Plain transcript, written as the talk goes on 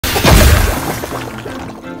Are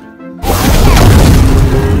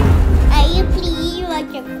you pleased I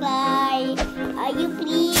can fly? Are you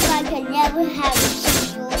pleased I can never have a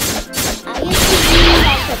shield? Are you pleased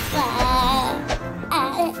I can fly?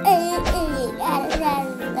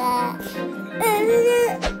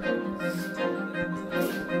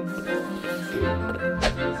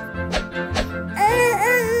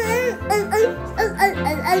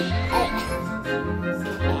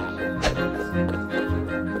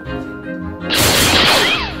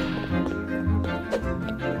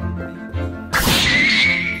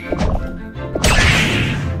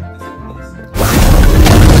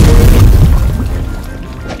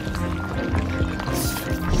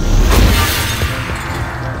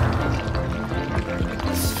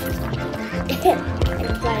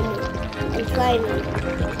 I'm climbing.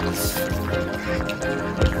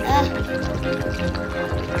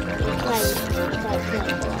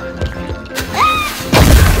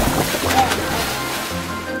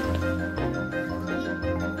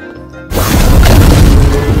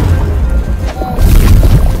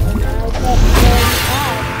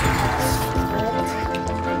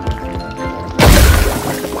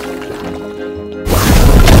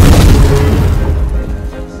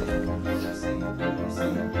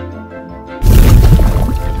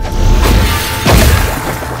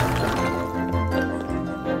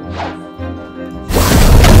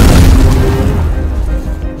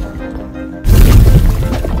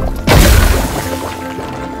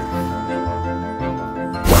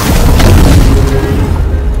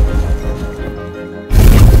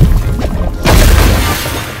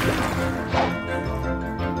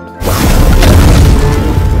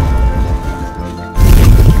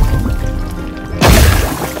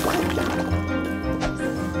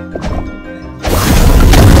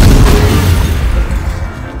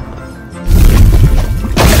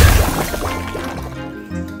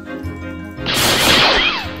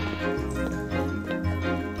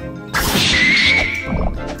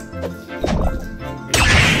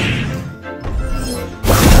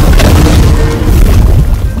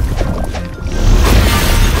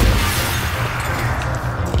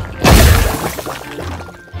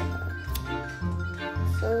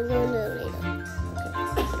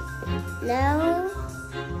 Now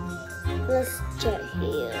let's check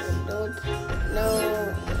here. No.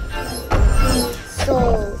 So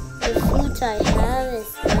the food I have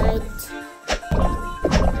is right.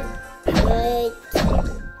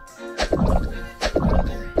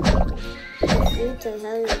 The food I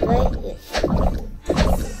have is right here.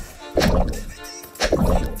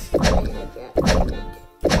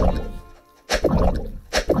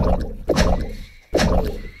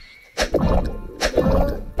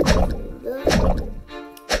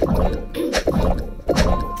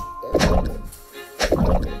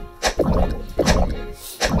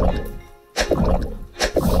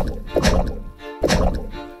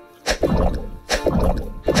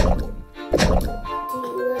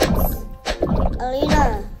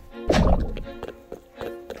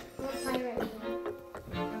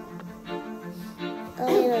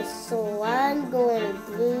 Alina, so I'm going to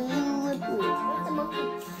glue you with me.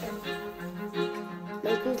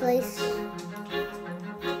 Monkey place.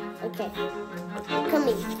 Okay, come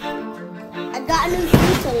here. I got a new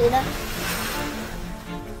suit, Alina.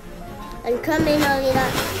 And come in, Alina.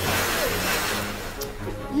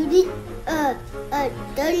 You need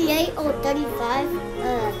 38 or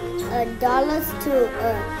 35 dollars to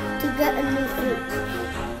get a new suit.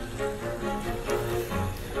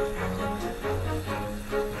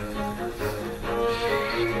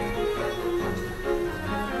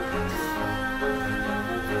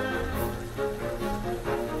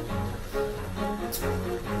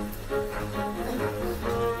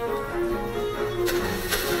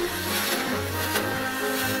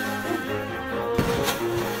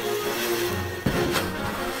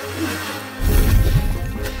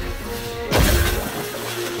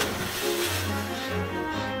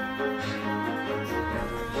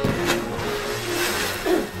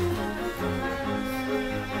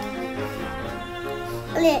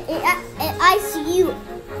 I see you.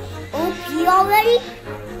 OP already?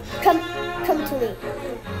 Come to me.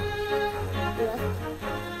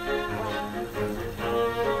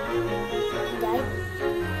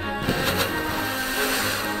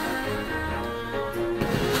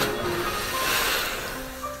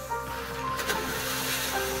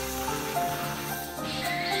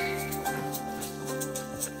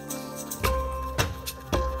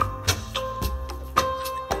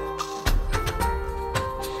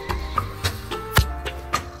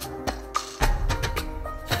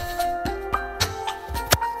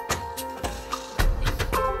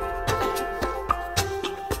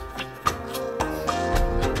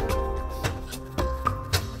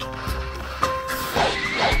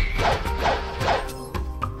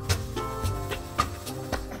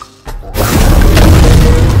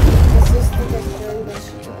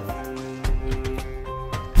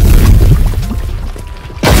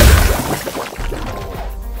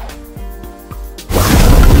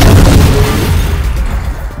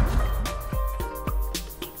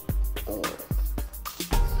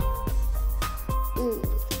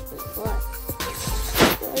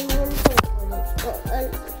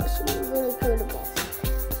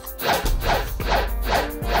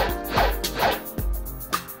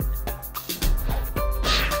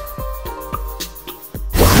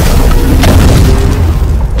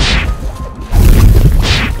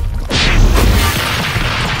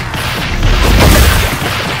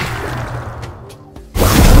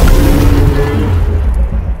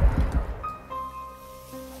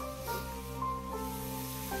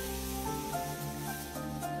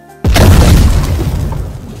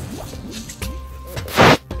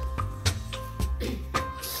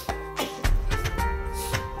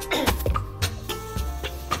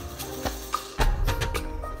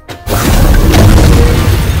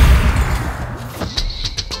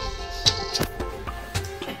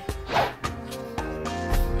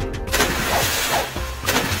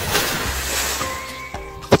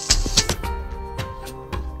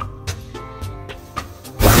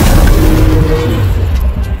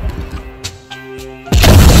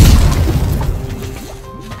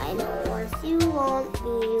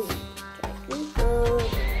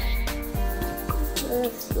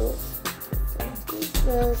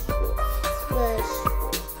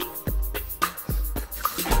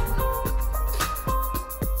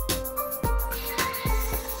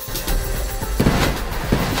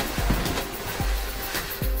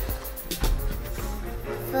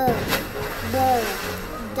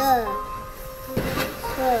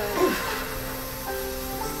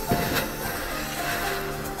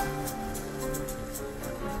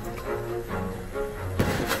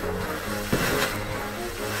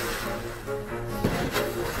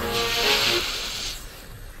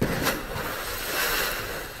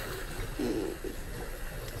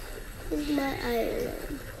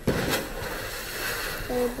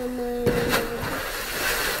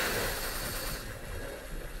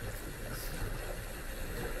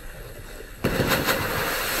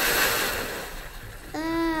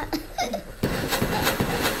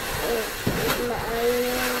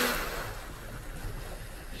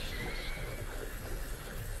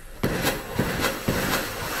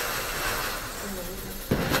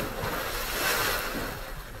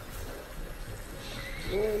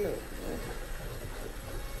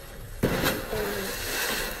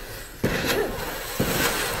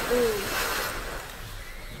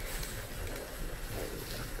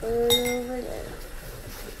 over there.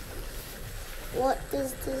 What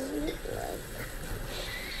does this look like?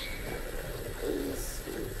 Let's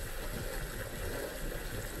see.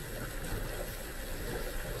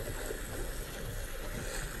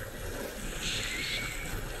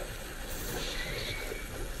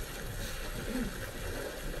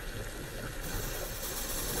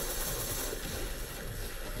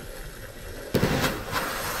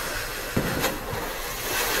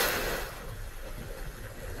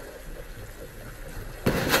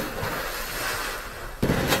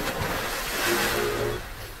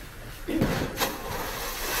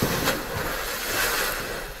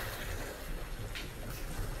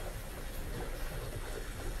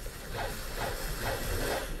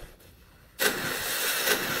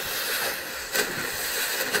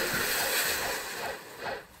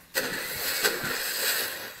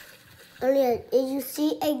 Earlier, did you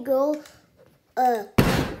see a girl?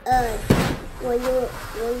 When you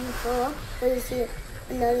grow up, when you see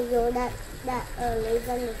another girl that lays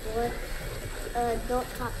on the floor, don't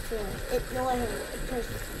talk to her. Ignore her because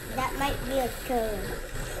that might be a Karen.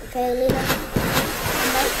 Okay, Lena? It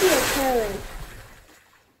might be a Karen.